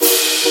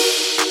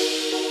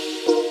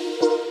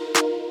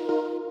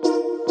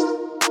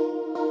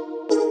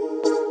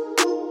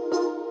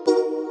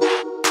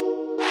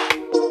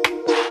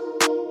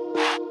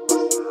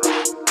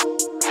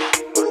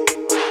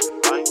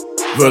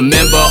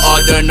Remember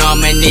all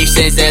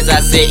denominations as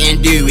I sit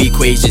and do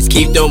equations.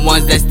 Keep the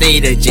ones that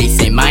stayed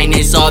adjacent,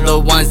 minus all the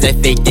ones that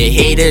fake. The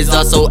haters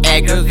are so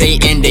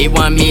aggravating, they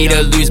want me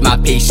to lose my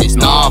patience.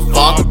 Nah,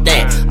 fuck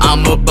that,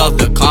 I'm above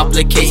the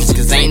complications.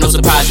 Cause ain't no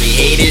surprise we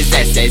haters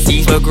that says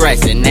he's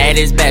progressing at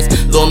his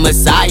best. Lord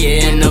Messiah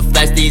in the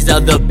flesh, these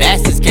other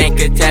bastards can't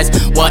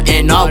contest what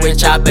and all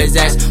which I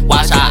possess.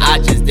 Watch how I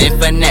just did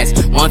finesse.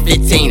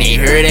 115, they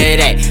heard of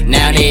that,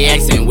 now they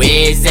asking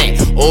where's that.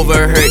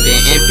 Overheard the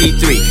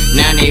MP3,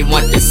 now they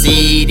want the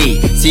CD.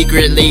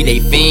 Secretly they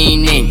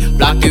fiending,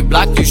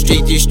 block to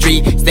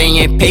street,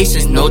 staying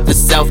patient, note to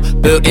self,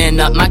 building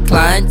up my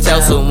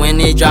clientele. So when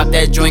they drop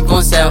that joint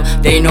on sale,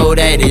 they know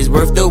that it's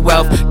worth the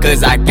wealth.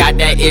 Cause I got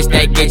that itch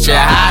that get you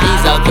high.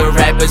 These other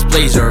rappers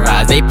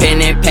plagiarize, they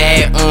pen and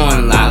pad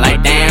online.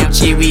 Like damn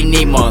Chi, we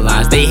need more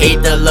lines. They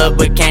hate the love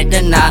but can't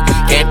deny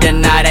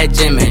that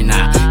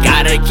Gemini.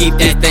 Gotta keep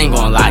that thing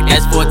on lock,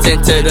 that's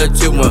 410 to the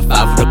 215.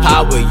 For the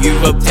power you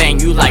obtain,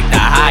 you like the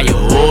higher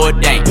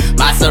ordain.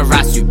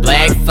 Amaterasu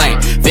black flame,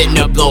 fitting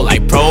to blow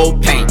like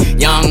propane.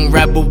 Young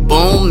rebel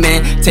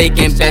booming,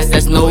 taking best,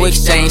 that's no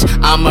exchange.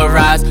 I'ma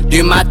rise,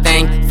 do my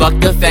thing, fuck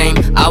the fame,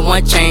 I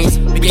want change.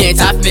 Beginning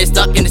time for me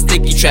stuck in the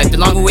sticky trap. The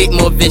longer wait,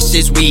 more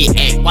vicious we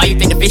act. Why you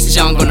think the faces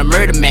young gonna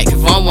murder Mac?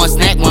 If one wants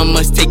snack, one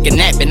must take a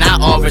nap. And not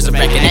all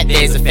resurrecting, that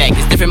there's a fact.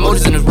 There's different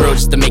motives in this world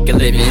just to make a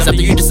living. It's up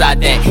to you decide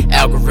that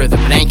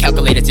algorithm. It ain't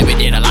calculated till we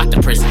did a lot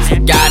of prisons.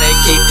 Gotta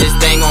keep this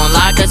thing on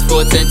lock, that's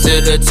 410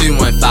 to the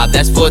 215.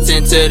 That's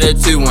 410 to the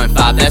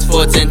 215. That's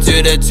 410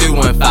 to the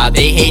 215.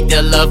 They hate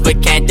the love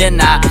but can't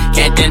deny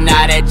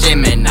that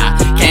Gemini.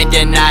 Can't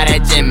deny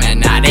that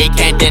Gemini. They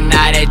can't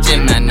deny that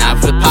Gemini.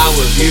 For the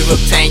power you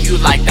obtain, you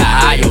like the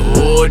higher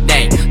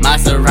ordain.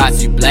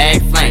 Amaterasu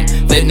black flame,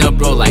 flitting the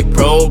bro like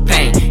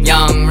propane.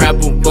 Young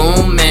rebel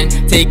booming,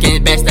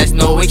 taking best, that's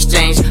no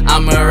exchange.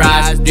 I'ma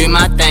rise, do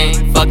my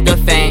thing, fuck the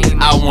fame,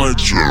 I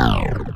want you.